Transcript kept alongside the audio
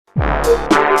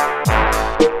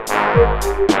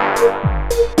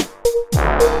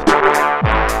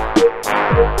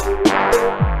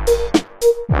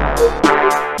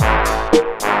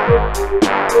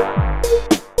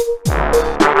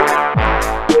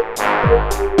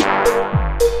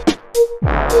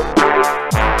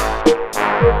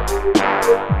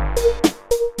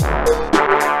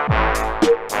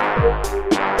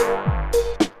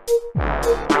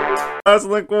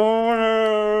Wrasslin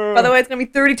Corner. By the way, it's gonna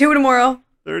be 32 tomorrow.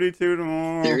 32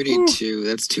 tomorrow. 32. Whew.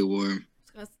 That's too warm.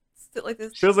 It's gonna sit like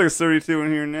this. Feels like it's 32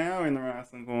 in here now in the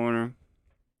Wrasslin Corner.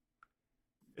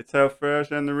 It's Howe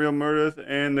Fresh and TheRealMurdith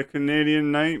and the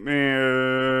Canadian Nightmare.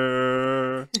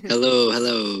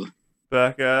 Hello.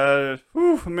 Back at it.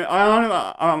 Whew, man,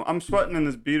 I'm sweating in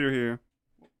this beater here.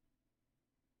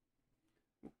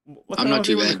 I'm not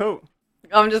too bad.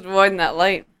 I'm just avoiding that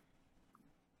light.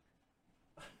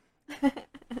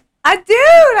 I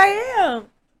am.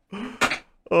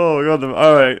 Oh, God.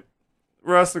 All right.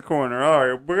 Wrasslin Corner. All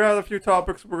right. We got a few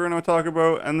topics we're going to talk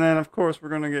about. And then, of course, we're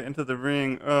going to get into the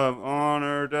Ring of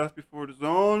Honor. Death Before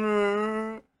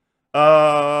Dishonor.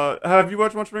 Have you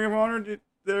watched much Ring of Honor?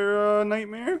 Their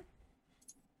Nightmare?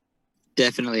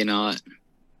 Definitely not.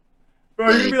 Bro,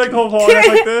 you're going to be like the whole podcast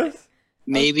like this?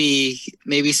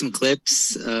 Maybe some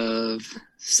clips of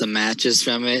some matches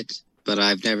from it. But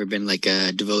I've never been like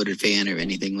a devoted fan or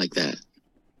anything like that.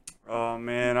 Oh,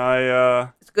 man.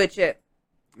 It's good shit.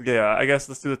 Yeah, I guess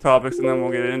let's do the topics and then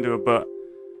we'll get into it. But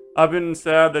I've been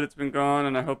sad that it's been gone,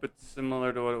 and I hope it's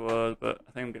similar to what it was. But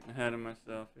I think I'm getting ahead of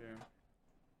myself here.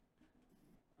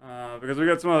 Because we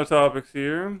got some other topics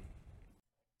here.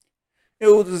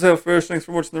 Yo, this is Howe Fresh. Thanks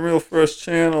for watching the Real Fresh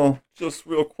channel. Just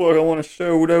real quick, I want to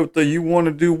shout out the You Want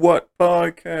to Do What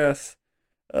podcast.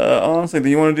 Honestly,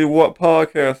 the You Want to Do What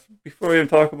podcast, before we even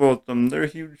talk about them, they're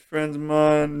huge friends of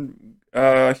mine,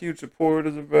 huge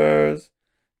supporters of ours.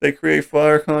 They create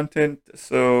flyer content,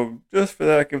 so just for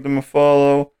that, give them a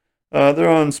follow. They're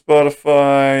on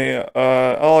Spotify,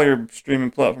 all your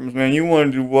streaming platforms, man. You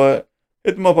Want to Do What?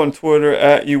 Hit them up on Twitter,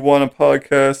 at You Want a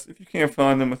Podcast. If you can't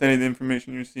find them with any of the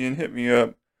information you're seeing, hit me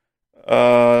up.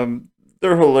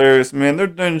 They're hilarious, man. They're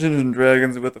Dungeons and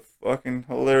Dragons with a fucking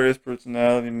hilarious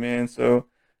personality, man, so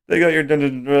they got your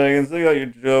Dungeons and Dragons. They got your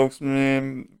jokes,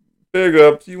 man. Big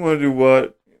ups. You Want to Do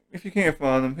What? If you can't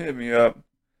find them, hit me up.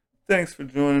 Thanks for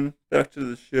joining. Back to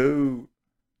the show.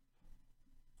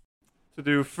 To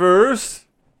do first,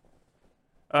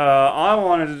 I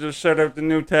wanted to just shout out the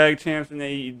new tag champs in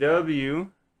AEW.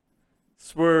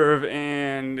 Swerve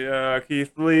and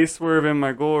Keith Lee. Swerve in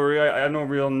my glory. I have no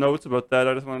real notes about that.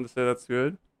 I just wanted to say that's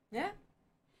good. Yeah.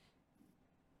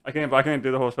 I can't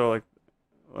do the whole show like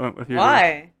with you.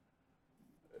 Why?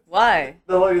 Why?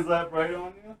 The light is that bright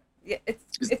on you? Yeah,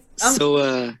 it's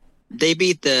So they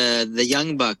beat the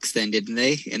Young Bucks then, didn't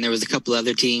they? And there was a couple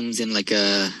other teams in like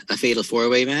a fatal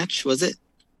 4-way match, was it?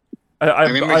 I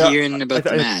remember hearing about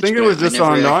the match. I think it was just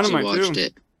on Dynamite watched too.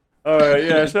 It. Alright,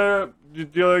 yeah, shout out. Do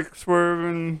you like Swerve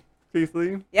and Keith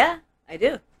Lee? Yeah, I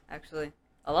do, actually.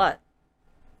 A lot.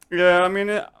 Yeah, I mean,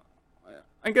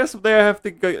 I guess they have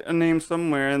to get a name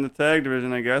somewhere in the tag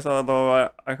division, I guess, although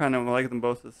I kind of like them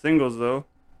both as singles, though.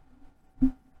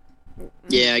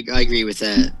 Yeah, I agree with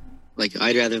that. Like,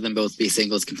 I'd rather them both be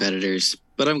singles competitors,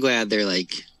 but I'm glad they're,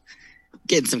 like,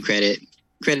 getting some credit.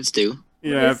 Credit's due.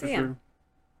 Yeah, for sure.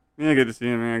 Yeah, good to see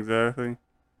him, man, exactly.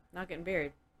 Not getting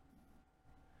buried.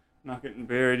 Not getting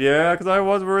buried, yeah, because I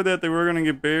was worried that they were going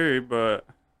to get buried, but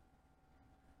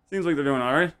seems like they're doing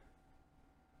alright.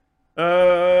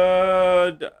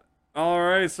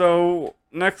 Alright, so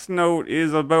next note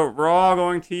is about Raw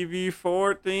going TV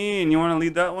 14. You want to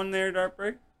lead that one there,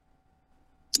 Dartbreak?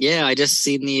 Yeah, I just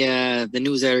seen the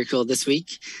news article this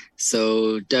week.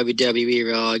 So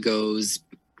WWE Raw goes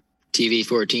TV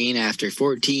 14 after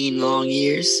 14 long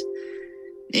years.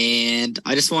 And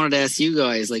I just wanted to ask you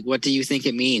guys, like, what do you think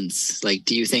it means? Like,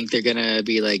 do you think they're going to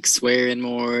be, like, swearing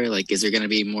more? Like, is there going to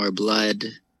be more blood?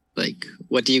 Like,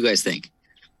 what do you guys think?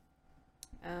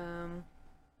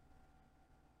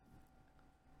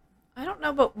 I don't know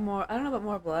about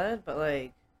more blood, but,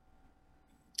 like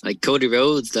Cody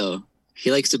Rhodes, though.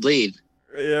 He likes to bleed.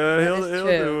 Yeah, he'll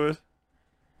do it.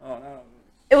 Oh, no.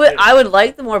 I would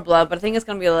like the more blood, but I think it's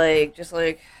going to be, like, just,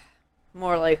 like,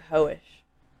 more, like, hoish.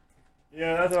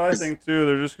 Yeah, that's what I think too.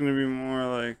 They're just gonna be more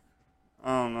like,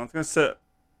 I don't know. It's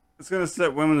gonna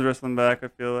set women's wrestling back. I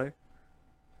feel like.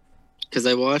 Because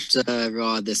I watched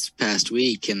Raw this past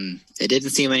week, and it didn't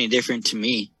seem any different to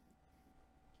me.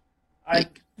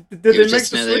 Did they make the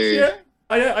switch yet?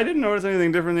 I didn't notice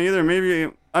anything different either.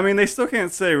 Maybe they still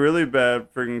can't say really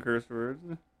bad friggin' curse words.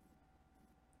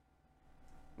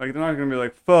 Like they're not gonna be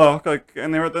like fuck, like,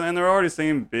 and they're already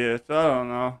saying bitch. I don't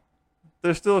know.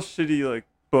 They're still shitty like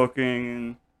booking,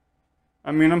 and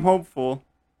I mean I'm hopeful.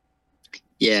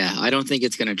 Yeah, I don't think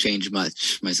it's gonna change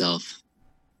much myself.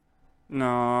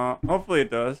 No, hopefully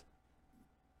it does.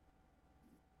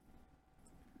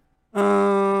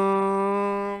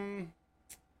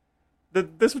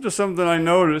 This was just something I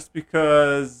noticed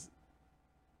because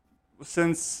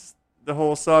since the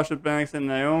whole Sasha Banks and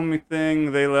Naomi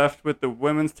thing, they left with the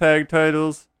women's tag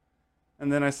titles,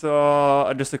 and then I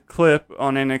saw just a clip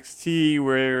on NXT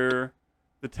where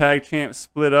the tag champs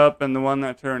split up, and the one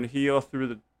that turned heel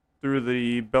threw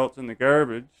the belts in the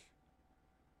garbage.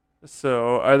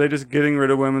 So, are they just getting rid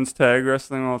of women's tag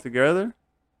wrestling altogether?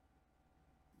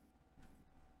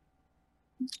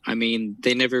 I mean,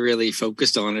 they never really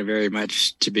focused on it very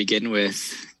much to begin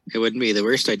with. It wouldn't be the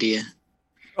worst idea.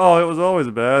 Oh, it was always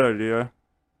a bad idea.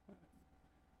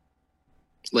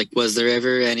 Like, was there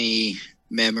ever any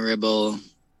memorable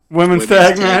Women's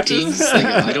tag matches? Like,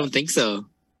 I don't think so.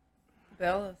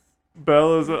 Bellas.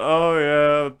 Oh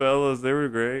yeah, Bellas, they were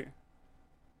great.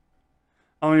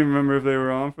 I don't even remember if they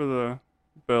were on for the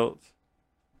belts.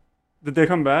 Did they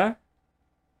come back?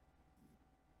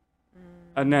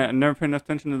 I never paid enough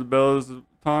attention to the Bellas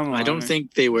timeline. I don't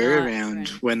think they were around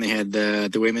when they had the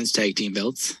women's tag team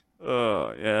belts.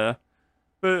 Oh, yeah.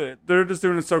 But they're just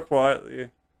doing it so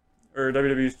quietly. Or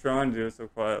WWE's trying to do it so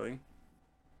quietly.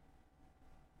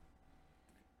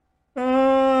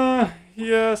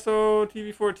 Yeah, so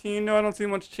TV 14, no, I don't see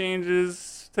much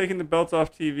changes. Taking the belts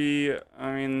off TV,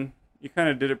 I mean, you kind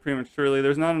of did it prematurely.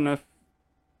 There's not enough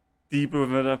deep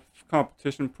of enough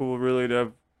competition pool, really, to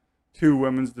have two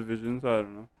women's divisions. I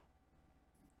don't know.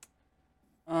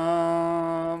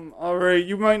 Alright,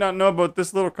 you might not know about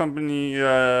this little company,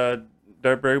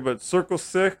 Dartberg, but Circle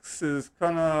 6 is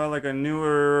kind of like a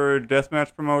newer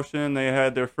deathmatch promotion. They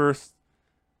had their first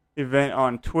event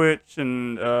on Twitch,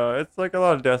 and it's like a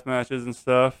lot of death matches and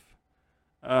stuff.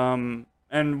 And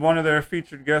one of their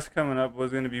featured guests coming up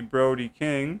was going to be Brody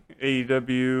King,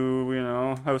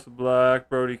 AEW, House of Black,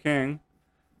 Brody King.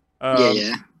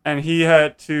 Yeah. And he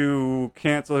had to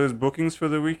cancel his bookings for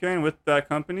the weekend with that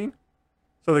company.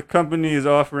 So the company is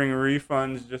offering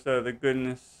refunds just out of the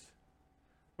goodness,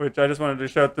 which I just wanted to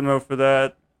shout them out for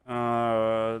that.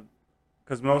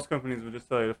 Because most companies would just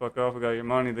tell you to fuck off, we got your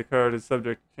money, the card is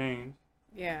subject to change.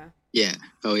 Yeah. Yeah.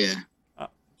 Oh, yeah.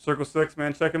 Circle 6,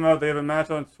 man, check them out. They have a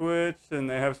match on Twitch, and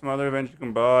they have some other events you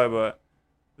can buy, but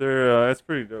it's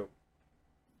pretty dope.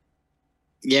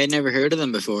 Yeah, I never heard of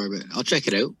them before, but I'll check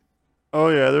it out. Oh,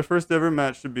 yeah, their first ever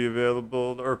match should be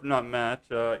available, or not match,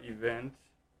 event.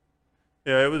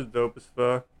 Yeah, it was dope as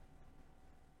fuck.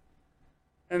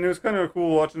 And it was kind of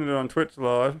cool watching it on Twitch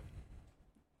live.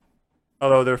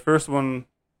 Although their first one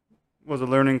was a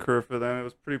learning curve for them. It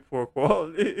was pretty poor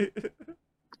quality.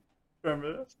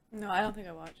 Remember that? No, I don't think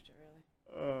I watched it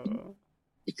really.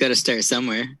 You gotta start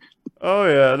somewhere. Oh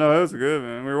yeah, no, it was good,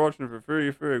 man. We were watching it for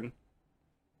free, frig.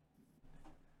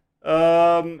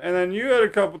 And then you had a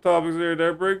couple topics there,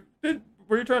 Deborah.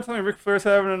 Were you trying to tell me Ric Flair's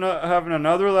having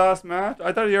another last match?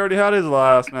 I thought he already had his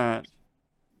last match.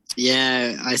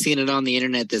 Yeah, I seen it on the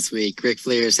internet this week. Ric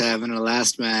Flair's having a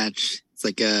last match. It's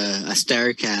like a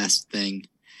StarCast thing.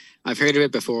 I've heard of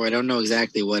it before. I don't know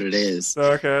exactly what it is.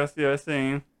 StarCast, yeah, I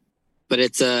seen. But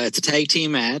it's a tag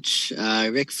team match.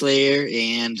 Ric Flair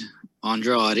and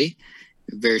Andrade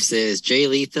versus Jay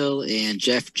Lethal and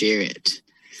Jeff Jarrett.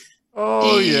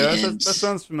 Oh, yeah, that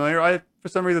sounds familiar. I, for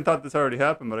some reason, thought this already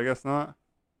happened, but I guess not.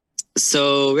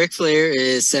 So Ric Flair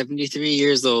is 73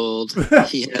 years old.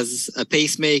 He has a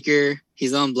pacemaker.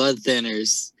 He's on blood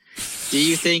thinners. Do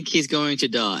you think he's going to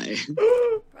die?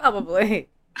 Probably.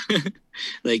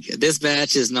 Like, this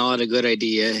match is not a good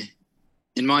idea,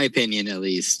 in my opinion, at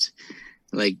least.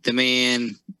 Like, the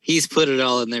man, he's put it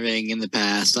all in the ring in the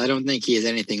past. I don't think he has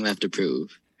anything left to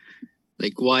prove.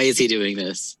 Like, why is he doing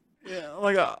this? Yeah,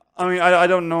 like, I mean, I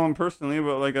don't know him personally,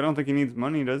 but, like, I don't think he needs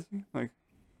money, does he? Like,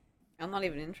 I'm not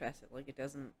even interested. Like, it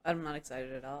doesn't... I'm not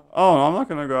excited at all. oh, I'm not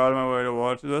going to go out of my way to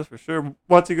watch it, that's for sure.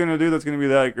 What's he going to do that's going to be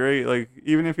that great? Like,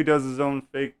 even if he does his own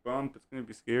fake bump, it's going to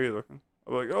be scary looking.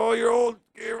 I'm like, oh, you're old,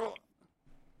 Gabriel.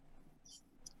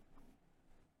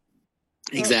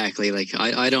 Exactly. Like,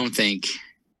 I don't think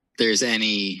there's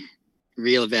any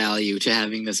real value to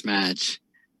having this match.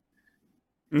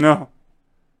 No.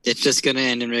 It's just going to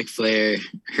end in Ric Flair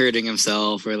hurting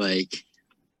himself or, like,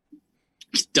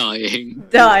 dying.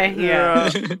 Dying, yeah.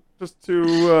 Just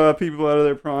two people out of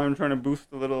their prime trying to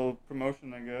boost a little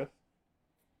promotion, I guess.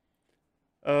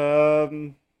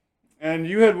 And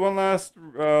you had one last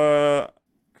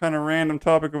kind of random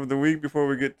topic of the week before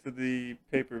we get to the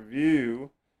pay-per-view.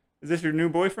 Is this your new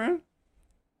boyfriend?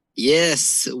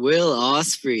 Yes, Will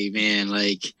Osprey, man.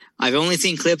 Like, I've only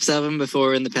seen clips of him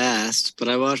before in the past, but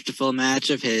I watched a full match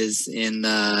of his in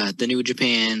the New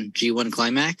Japan G1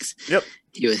 Climax. Yep.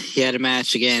 He had a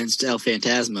match against El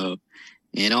Phantasmo,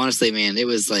 and honestly, man, it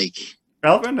was like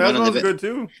El Phantasmo was good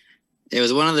too. It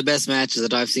was one of the best matches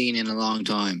that I've seen in a long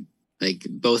time. Like,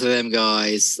 both of them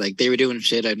guys, like, they were doing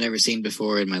shit I've never seen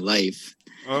before in my life.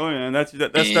 Oh yeah, and that's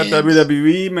that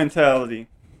WWE mentality.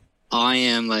 I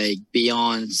am like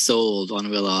beyond sold on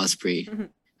Will Osprey.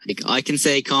 Like, I can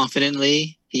say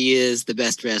confidently, he is the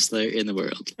best wrestler in the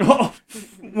world. Oh,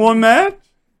 one match?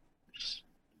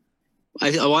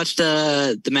 I watched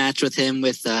the match with him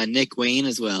with Nick Wayne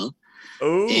as well.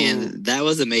 Oh, and that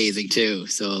was amazing too.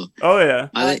 So, oh yeah,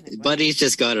 Buddy's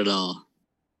just got it all.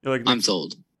 I'm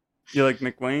sold. You like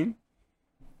Nick Wayne?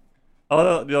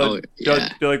 Oh, do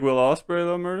you like Will Osprey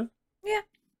though, Murder? Yeah.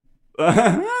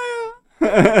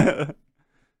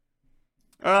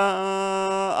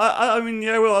 I mean,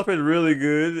 yeah, Will Osprey's really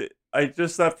good. I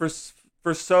just thought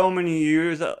for so many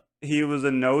years he was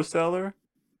a no seller.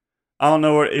 I don't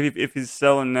know if he's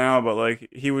selling now, but like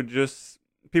he would just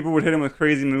people would hit him with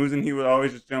crazy moves and he would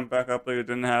always just jump back up like it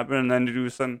didn't happen, and then do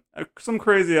some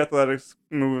crazy athletics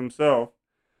move himself.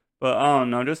 But I don't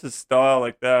know, just his style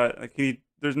like that. Like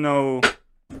there's no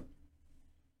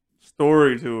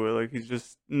story to it. Like he's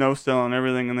just no selling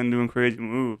everything and then doing crazy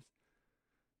moves.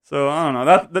 So I don't know.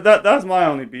 That's my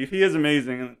only beef. He is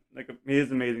amazing. Like he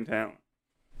is amazing talent.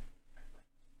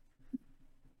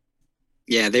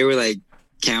 Yeah, they were like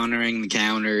countering the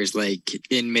counters like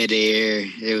in midair.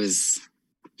 It was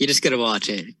you just gotta watch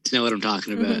it to know what I'm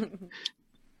talking about.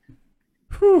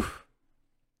 Whew.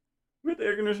 With the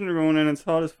air conditioner going in, it's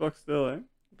hot as fuck still, eh?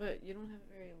 But you don't have it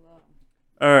very low.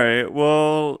 Alright,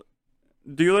 well,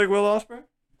 do you like Will Osprey?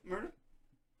 Murder?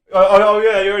 Oh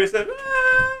yeah, you already said.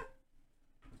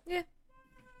 Yeah.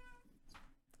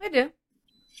 I do.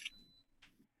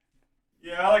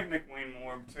 Yeah, I like Nick Wayne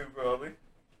more too, probably.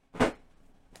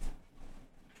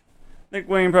 Nick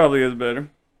Wayne probably is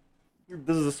better.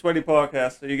 This is a sweaty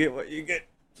podcast, so you get what you get,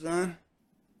 son.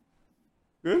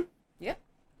 Good? Yeah.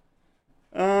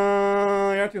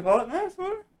 You're not too hot now,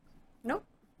 sweater? Nope.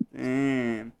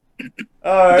 Damn.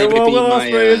 Alright, well, Will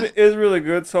Osprey is really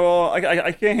good, so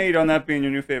I can't hate on that being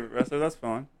your new favorite wrestler. That's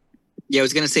fine. Yeah, I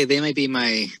was gonna say they might be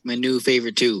my new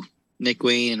favorite too. Nick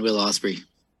Wayne and Will Osprey.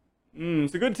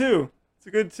 It's a good two.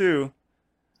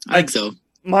 I think so.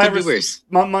 My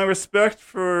respect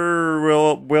for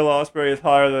Will Osprey is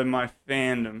higher than my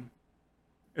fandom.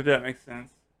 If that makes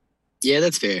sense. Yeah,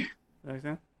 that's fair. Does that make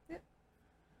sense? Yeah.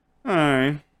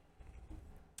 Alright.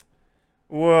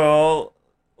 Well,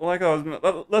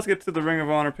 let's get to the Ring of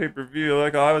Honor pay-per-view.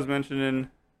 Like I was mentioning.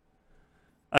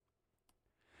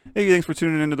 Hey, thanks for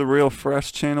tuning into the Real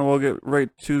Fresh channel. I'll get right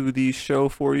to the show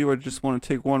for you. I just want to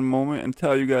take one moment and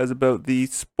tell you guys about the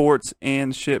Sports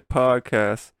and Shit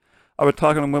podcast. I've been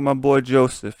talking with my boy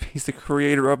Joseph. He's the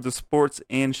creator of the Sports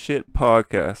and Shit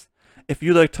podcast. If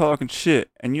you like talking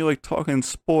shit and you like talking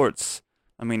sports,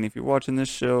 I mean, if you're watching this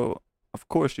show, of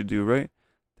course you do, right?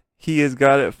 He has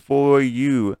got it for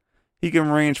you. He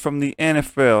can range from the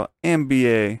NFL,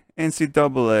 NBA,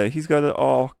 NCAA. He's got it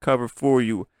all covered for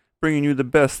you, bringing you the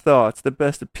best thoughts, the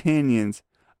best opinions,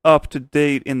 up to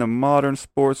date in the modern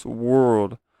sports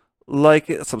world. Like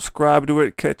it, subscribe to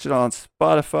it, catch it on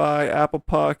Spotify, Apple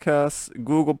Podcasts,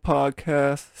 Google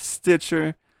Podcasts,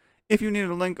 Stitcher. If you need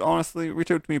a link, honestly,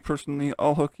 reach out to me personally.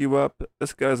 I'll hook you up.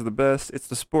 This guy's the best. It's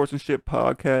the Sports and Shit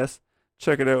podcast.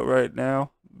 Check it out right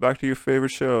now. Back to your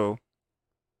favorite show.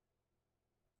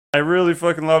 I really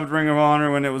fucking loved Ring of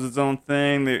Honor when it was its own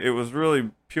thing. It was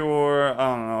really pure.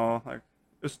 I don't know. Like,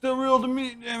 it's still real to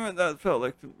me. Damn it, that felt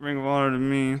like the Ring of Honor to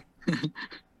me.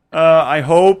 I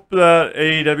hope that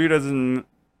AEW doesn't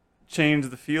change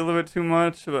the feel of it too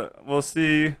much, but we'll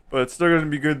see. But it's still going to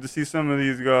be good to see some of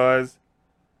these guys.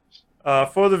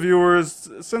 For the viewers,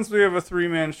 since we have a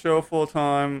 3-man show full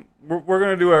time, we're going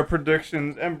to do our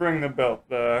predictions and bring the belt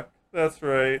back. That's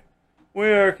right. We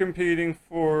are competing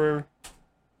for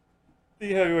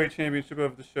the heavyweight championship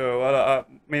of the show.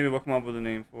 Maybe we'll come up with a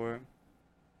name for it.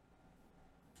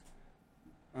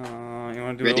 You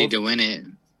want to do Ready to win it.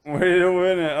 Ready to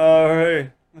win it.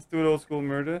 Alright. Let's do it old school,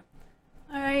 Murder.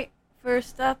 Alright.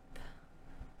 First up,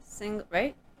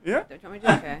 right? Yeah. Don't you want me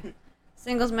to? Okay.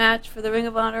 Singles match for the Ring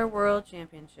of Honor World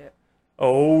Championship.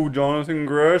 Oh, Jonathan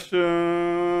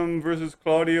Gresham versus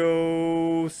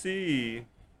Claudio C.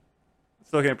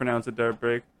 Still can't pronounce it, Dart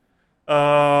Break.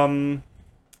 Dart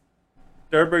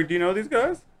Break, do you know these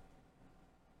guys?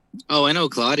 Oh, I know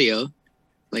Claudio.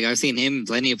 Like, I've seen him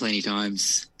plenty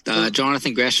times.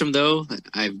 Jonathan Gresham, though,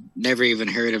 I've never even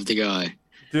heard of the guy.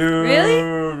 Dude,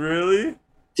 really?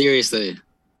 Seriously.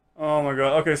 Oh my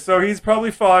god. Okay, so he's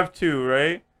probably 5'2",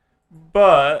 right?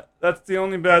 But that's the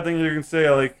only bad thing you can say.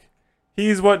 Like,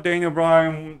 he's what Daniel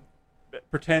Bryan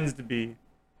pretends to be.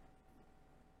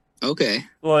 Okay.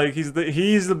 Like, he's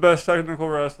the best technical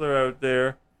wrestler out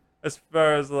there, as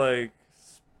far as like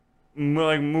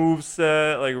move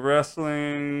set, like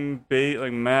wrestling,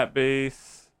 like mat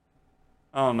base.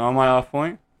 I don't know. Am I off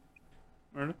point?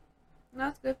 Meredith? No,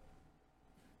 it's good.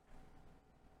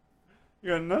 You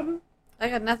got nothing? I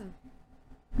got nothing.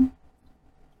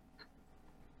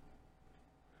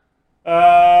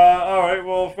 All right.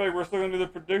 Well, Frank, we're still gonna do the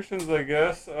predictions, I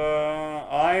guess.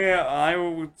 I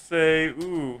would say,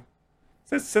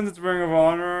 since it's Ring of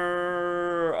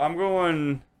Honor, I'm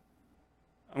going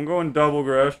double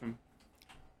Gresham.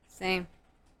 Same.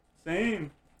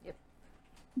 Same. Yep.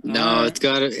 No, it's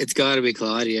gotta be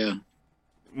Claudio.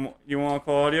 You want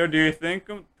Claudio? Do you think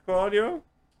Claudio?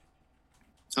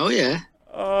 Oh yeah.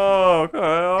 Oh, okay.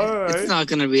 All right. It's not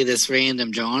gonna be this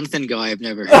random Jonathan guy I've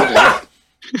never heard of.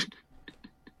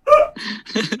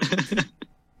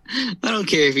 I don't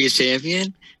care if he's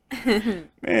champion.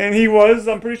 Man, he was.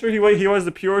 I'm pretty sure he was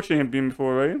the pure champion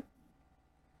before, right?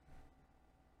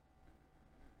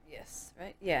 Yes,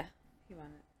 right? Yeah, he won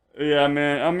it. Yeah,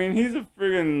 man. I mean, he's a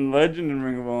friggin' legend in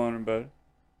Ring of Honor, but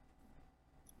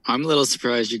I'm a little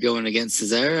surprised you're going against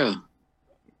Cesaro.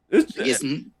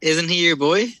 Isn't he your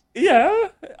boy? Yeah,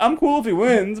 I'm cool if he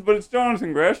wins, but it's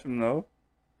Jonathan Gresham though.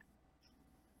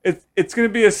 It's gonna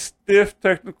be a stiff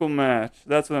technical match.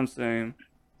 That's what I'm saying.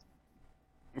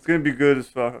 It's gonna be good as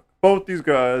fuck. Both these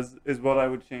guys is what I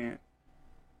would chant.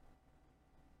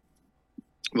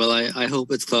 Well, I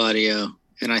hope it's Claudio,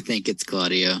 and I think it's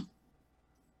Claudio.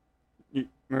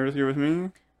 Meredith, you with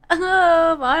me?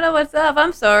 Oh, I know what's up.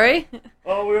 I'm sorry.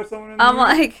 Oh, we have someone in the I'm room?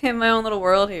 like in my own little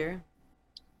world here.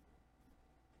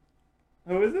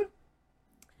 Who is it?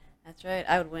 That's right.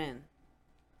 I would win.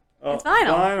 Oh, It's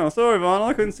Vinyl. Vinyl. Sorry, Vinyl.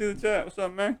 I couldn't see the chat. What's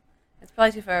up, man? It's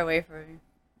probably too far away for you.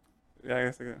 Yeah, I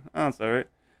guess I could. Oh, it's alright.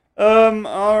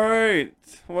 Alright.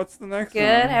 What's the next one?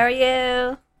 Good. How are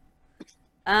you?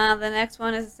 The next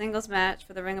one is a singles match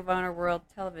for the Ring of Honor World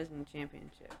Television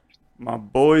Championship. My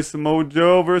boy Samoa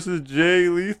Joe versus Jay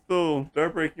Lethal.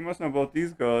 Dartbreak, you must know about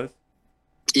these guys.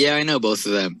 Yeah, I know both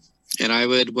of them, and I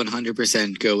would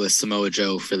 100% go with Samoa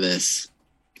Joe for this.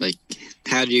 Like,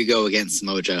 how do you go against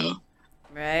Samoa Joe?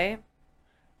 Right?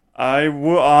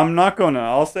 I'm not gonna.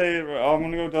 I'll say I'm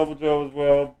gonna go double Joe as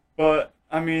well. But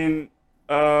I mean,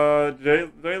 Jay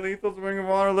Lethal's a Ring of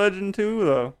Honor legend too,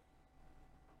 though.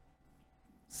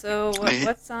 So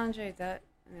what's Sanjay the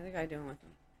other guy doing with him?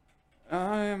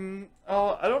 I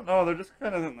don't know. They're just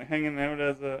kind of like hanging out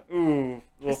as a little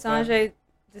Is Sanjay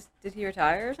did he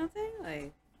retire or something?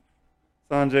 Like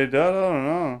Sanjay Dutt? I don't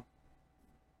know.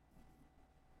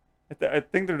 I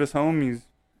think they're just homies.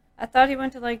 I thought he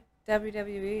went to like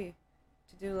WWE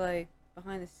to do like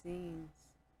behind the scenes.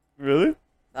 Really?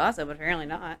 Thought so, but apparently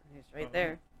not. He's right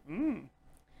there. So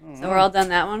we're all done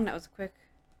that one. That was quick.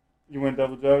 You went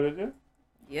double Joe, did you?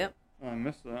 Yep. Oh, I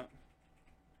missed that.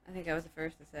 I think I was the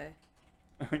first to say.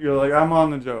 You're like, I'm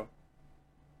on the Joe.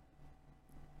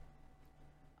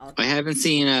 I haven't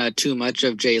seen too much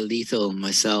of Jay Lethal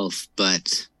myself,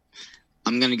 but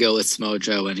I'm gonna go with Samoa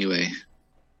Joe anyway.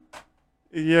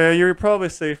 Yeah, you're probably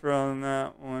safer on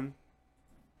that one.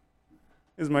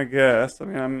 Is my guess. I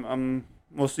mean,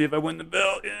 we'll see if I win the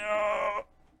belt.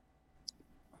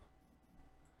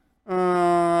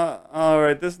 All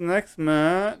right. This next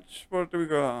match, what do we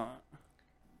got?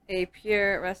 A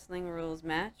Pure Wrestling Rules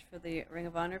match for the Ring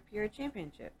of Honor Pure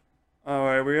Championship. All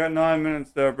right, we got 9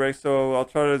 minutes there, break. So I'll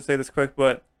try to say this quick.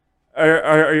 But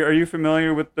are you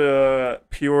familiar with the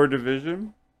Pure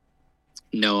division?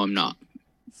 No, I'm not.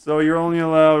 So you're only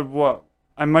allowed what?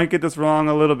 I might get this wrong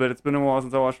a little bit. It's been a while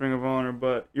since I watched Ring of Honor,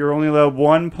 but you're only allowed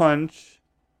one punch.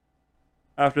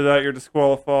 After that, you're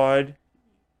disqualified,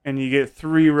 and you get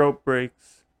 3 rope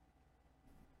breaks.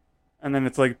 And then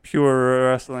it's like pure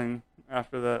wrestling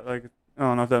after that. Like, I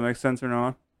don't know if that makes sense or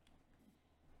not.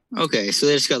 Okay, so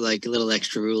they just got like little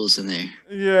extra rules in there.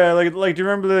 Yeah, like do you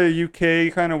remember the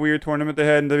UK kind of weird tournament they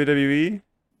had in WWE?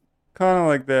 Kind of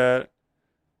like that.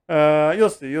 You'll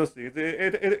see.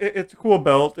 It's a cool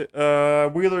belt.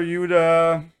 Wheeler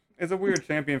Yuta is a weird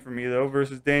champion for me though,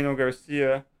 versus Daniel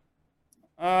Garcia.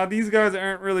 These guys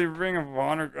aren't really Ring of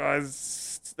Honor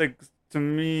guys, like to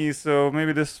me. So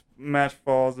maybe this match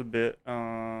falls a bit.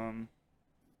 Do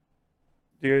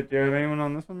you have anyone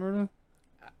on this one, Murda?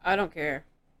 I don't care.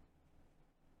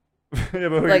 Yeah,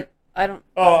 but like I don't.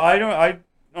 Oh, I don't.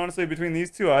 honestly, between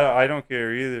these two, I don't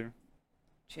care either.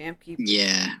 Champ keep.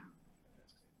 Yeah.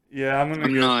 Yeah, I'm gonna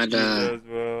I'm go not, Yuta as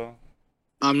well.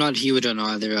 I'm not huge on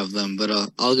either of them, but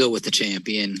I'll go with the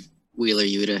champion, Wheeler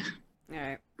Yuta. All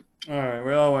right. All right,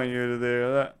 we all want Yuta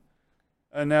there.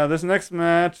 Now this next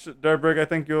match, Dartbreak, I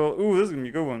think you'll. Ooh, this is gonna be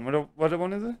a good one. What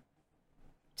one is it?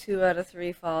 2 out of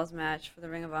 3 falls match for the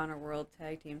Ring of Honor World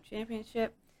Tag Team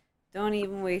Championship. Don't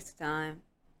even waste time.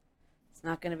 It's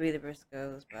not going to be the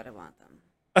Briscoes, but I want them.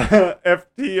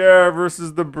 FTR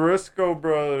versus the Briscoe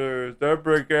brothers.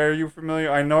 Dartbreak, are you familiar?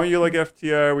 I know you like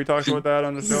FTR. We talked about that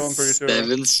on the show, I'm pretty sure.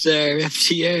 7-star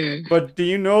FTR. But do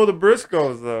you know the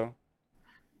Briscoes, though?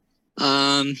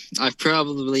 I've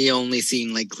probably only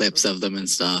seen like clips of them and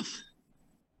stuff.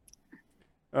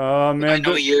 Man, I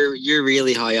know you're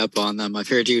really high up on them. I've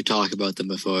heard you talk about them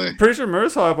before. Pretty sure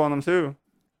Murph's high up on them, too.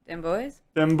 Them boys?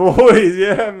 Them boys,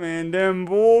 yeah, man. Them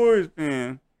boys,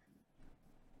 man.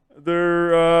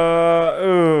 They're,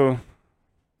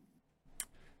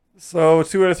 So,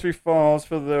 2 out of 3 falls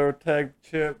for their tag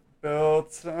chip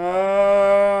belts.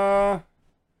 Damn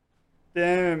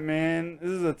it, man.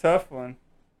 This is a tough one.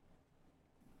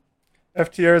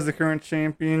 FTR is the current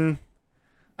champion.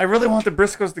 I really want the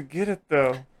Briscoes to get it,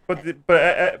 though. But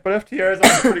FTR is on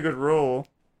a pretty good roll.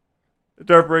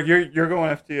 Dartbreak, you're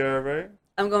going FTR, right?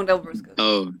 I'm going double Briscoes.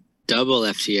 Oh, double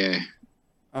FTR.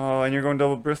 Oh, and you're going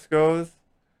double Briscoes?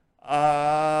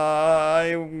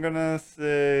 I'm gonna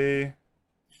say...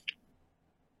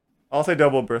 I'll say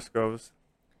double Briscoes.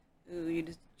 Ooh, you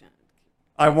just...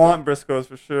 I want Briscoes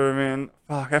for sure, man.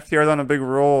 Fuck, FTR's on a big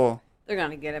roll. They're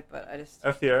going to get it, but I just...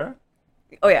 FTR?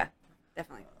 Oh, yeah.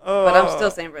 Definitely. Oh, But I'm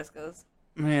still saying Briscoes.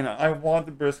 Man, I want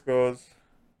the Briscoes.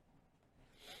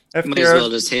 Might as well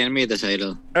just hand me the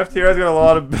title. FTR's got a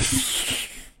lot of...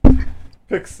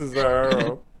 Pick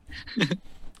Cesaro.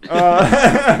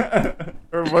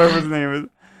 Or whatever his name is.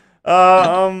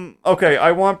 Okay,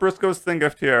 I want Briscoes to think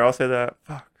FTR. I'll say that.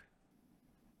 Fuck.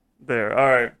 There. All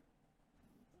right.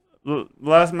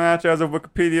 Last match as of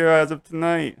Wikipedia as of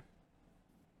tonight.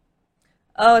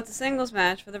 Oh, it's a singles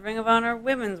match for the Ring of Honor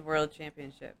Women's World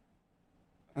Championship.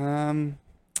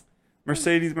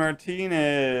 Mercedes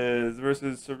Martinez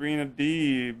versus Serena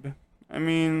Deeb. I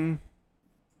mean,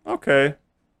 okay.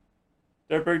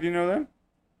 Dartbreak, do you know them?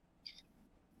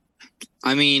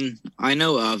 I mean, I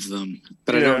know of them,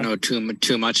 but I don't know too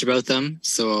much about them.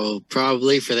 So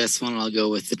probably for this one, I'll go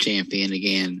with the champion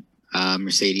again,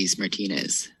 Mercedes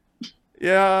Martinez.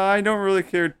 Yeah, I don't really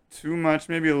care too much.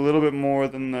 Maybe a little bit more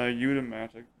than the Yuta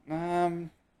match.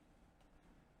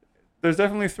 There's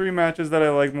definitely 3 matches that I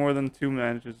like more than 2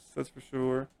 matches. That's for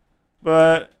sure.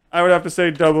 But I would have to say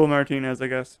double Martinez, I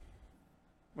guess.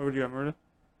 What would you got, Murda?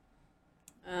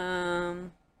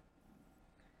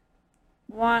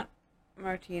 Want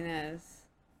Martinez.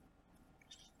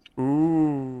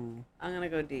 Ooh. I'm going to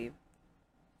go deep.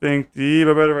 Think deep.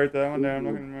 I better write that one down. I'm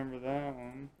not going to remember that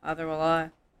one. Either will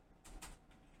I.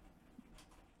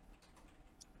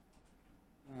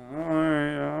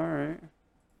 Alright.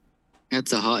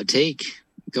 That's a hot take.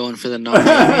 Going for the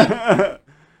non-champion.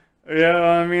 Yeah,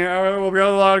 I mean, we got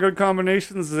a lot of good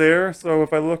combinations there. So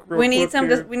if I look real we need quick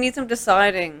here, we need some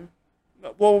deciding.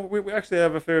 Well, we actually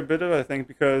have a fair bit of it, I think,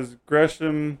 because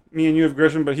Gresham, me and you have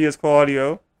Gresham, but he has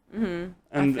Claudio. Mm-hmm.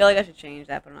 And I feel like I should change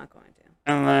that, but I'm not going to.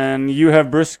 And then you have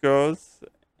Briscoes,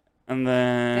 and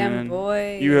then Them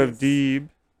boys. you have Deeb.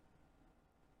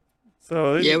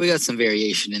 So Yeah, we got some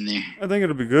variation in there. I think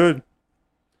it'll be good.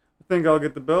 I think I'll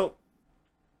get the belt.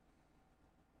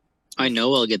 I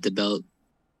know I'll get the belt.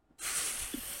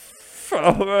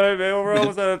 All right, man, we're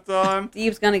almost out of time.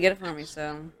 Deeb's going to get it for me,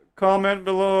 so... Comment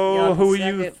below Y'all who can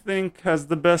you suck it. think has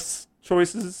the best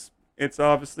choices. It's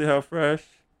obviously Howe Fresh.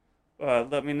 But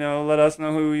let us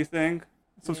know who you think.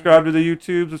 Subscribe to the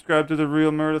YouTube, subscribe to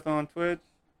TheRealMurdith on Twitch.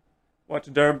 Watch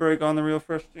Dartbreak on the Real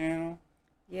Fresh channel.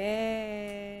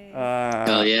 Yay.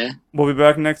 Hell yeah. We'll be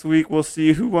back next week. We'll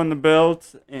see who won the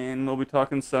belt, and we'll be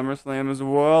talking SummerSlam as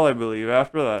well, I believe,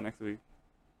 after that next week.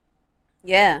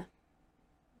 Yeah.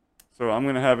 So I'm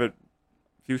going to have it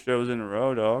a few shows in a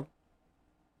row, dog.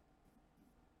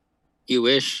 You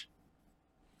wish.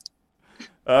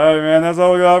 All right, man. That's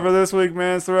all we got for this week,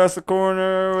 man. It's the Wrasslin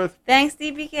Corner with... Thanks,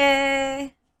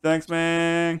 DBK. Thanks,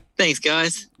 man. Thanks,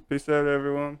 guys. Peace out,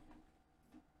 everyone.